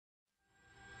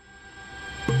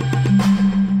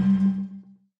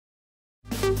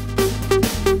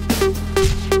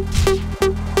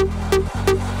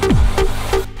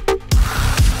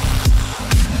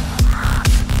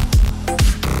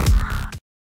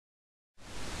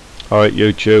Alright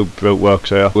YouTube,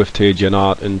 BrookWorks here with TGN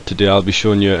Art, and today I'll be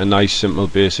showing you a nice simple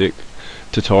basic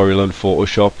tutorial on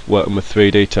Photoshop working with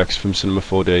 3D text from Cinema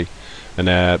 4D.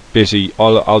 And basically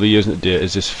all I'll be using today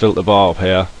is this filter bar up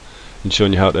here and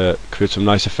showing you how to create some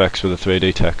nice effects with the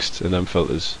 3D text and then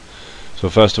filters. So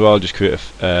first of all, just create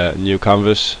a new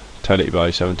canvas. 1080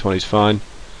 by 720 is fine.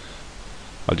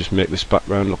 I'll just make this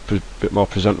background look a bit more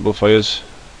presentable for you.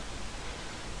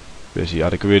 Basically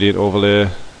add a gradient overlay,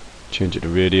 change it to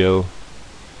radial.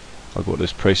 I'll go to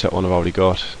this preset one I've already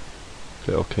got,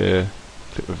 click OK,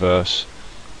 click reverse,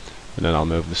 and then I'll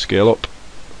move the scale up.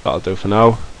 That'll do for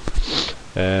now.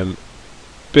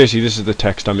 Basically this is the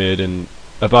text I made in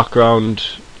a background,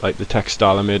 like the text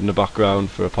style I made in the background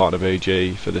for a partner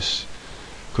VG for this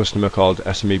customer called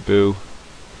SME Boo.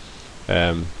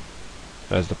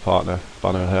 There's the partner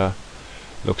banner here.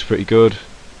 Looks pretty good.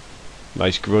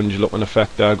 Nice grunge looking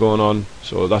effect there going on.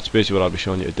 So that's basically what I'll be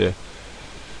showing you today.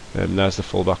 There's the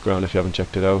full background if you haven't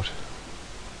checked it out.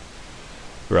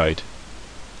 Right.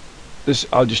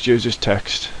 I'll just use this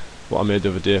text, what I made the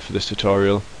other day for this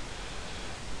tutorial.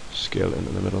 Scale it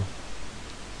into the middle.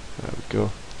 There we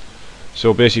go.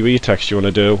 So basically what your text you want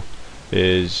to do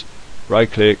is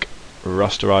right click,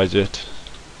 rasterize it,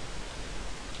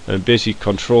 and basically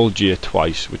Control J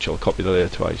twice, which will copy the layer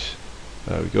twice.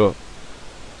 There we go.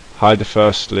 Hide the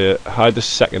first layer, hide the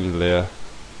second layer,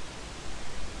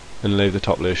 and leave the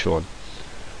top layer shown.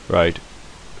 Right.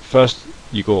 First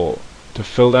you go to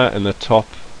filter in the top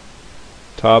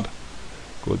tab,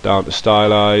 go down to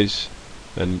stylize,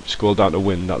 and scroll down to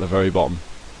wind at the very bottom.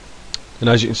 And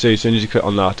as you can see, as soon as you click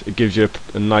on that, it gives you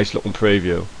a nice looking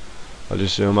preview. I'll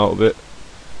just zoom out a bit,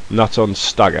 and that's on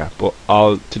stagger. But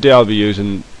today I'll be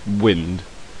using wind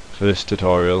for this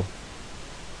tutorial,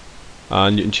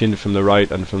 and you can change it from the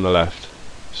right and from the left.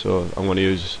 So I'm going to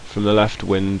use from the left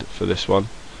wind for this one.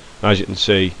 As you can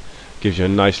see, gives you a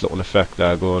nice looking effect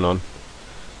there going on,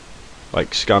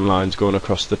 like scan lines going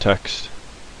across the text.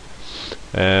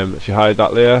 If you hide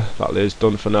that layer's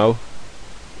done for now.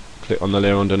 Click on the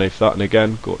layer underneath that, and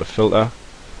again go to filter,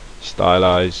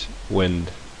 stylize,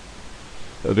 wind.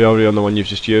 It'll be already on the one you've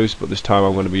just used, but this time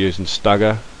I'm going to be using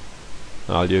stagger,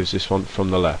 and I'll use this one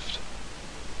from the left.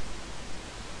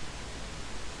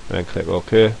 Then click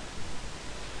OK.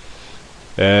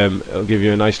 It'll give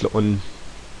you a nice looking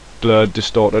blurred,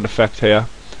 distorted effect here.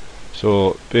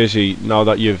 So basically, now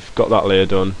that you've got that layer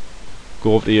done,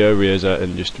 go over to your eraser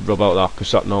and just rub out that,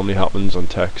 because that normally happens on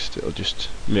text. It'll just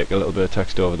make a little bit of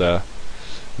text over there,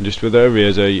 and just with the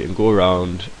eraser you can go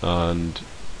around and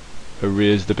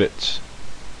erase the bits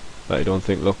that you don't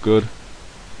think look good.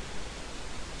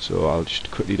 So I'll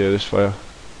just quickly do this for you.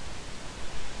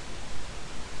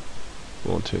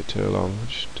 Won't take too long,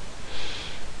 just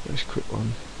a nice quick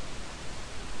one.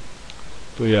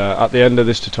 But yeah, at the end of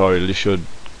this tutorial you should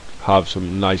have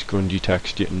some nice grungy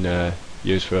text you can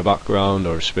use for a background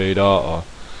or a speed art or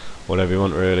whatever you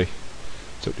want really.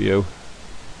 It's up to you.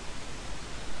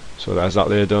 So there's that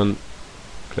layer done.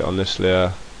 Click on this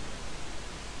layer.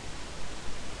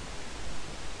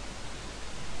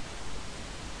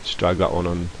 Just drag that one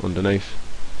on underneath.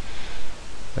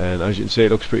 And as you can see,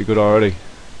 it looks pretty good already.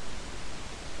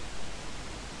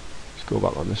 Let's go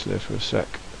back on this layer for a sec.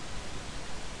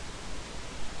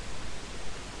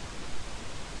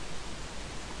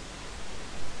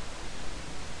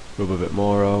 Rub a bit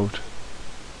more out.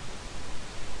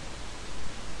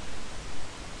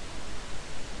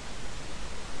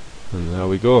 And there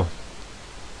we go.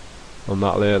 On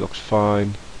that layer, looks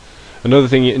fine. Another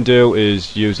thing you can do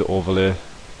is use the overlay.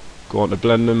 Go on to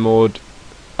blending mode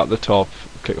at the top,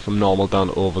 click from normal down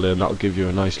to overlay, and that'll give you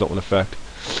a nice looking effect.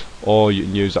 Or you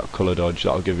can use that colour dodge,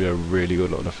 that'll give you a really good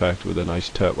looking effect with a nice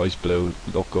turquoise blue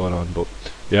look going on. But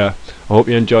yeah, I hope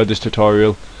you enjoyed this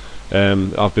tutorial.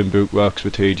 I've been BrookWorks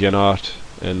with TGN Art,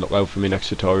 and look out for my next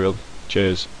tutorial.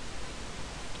 Cheers.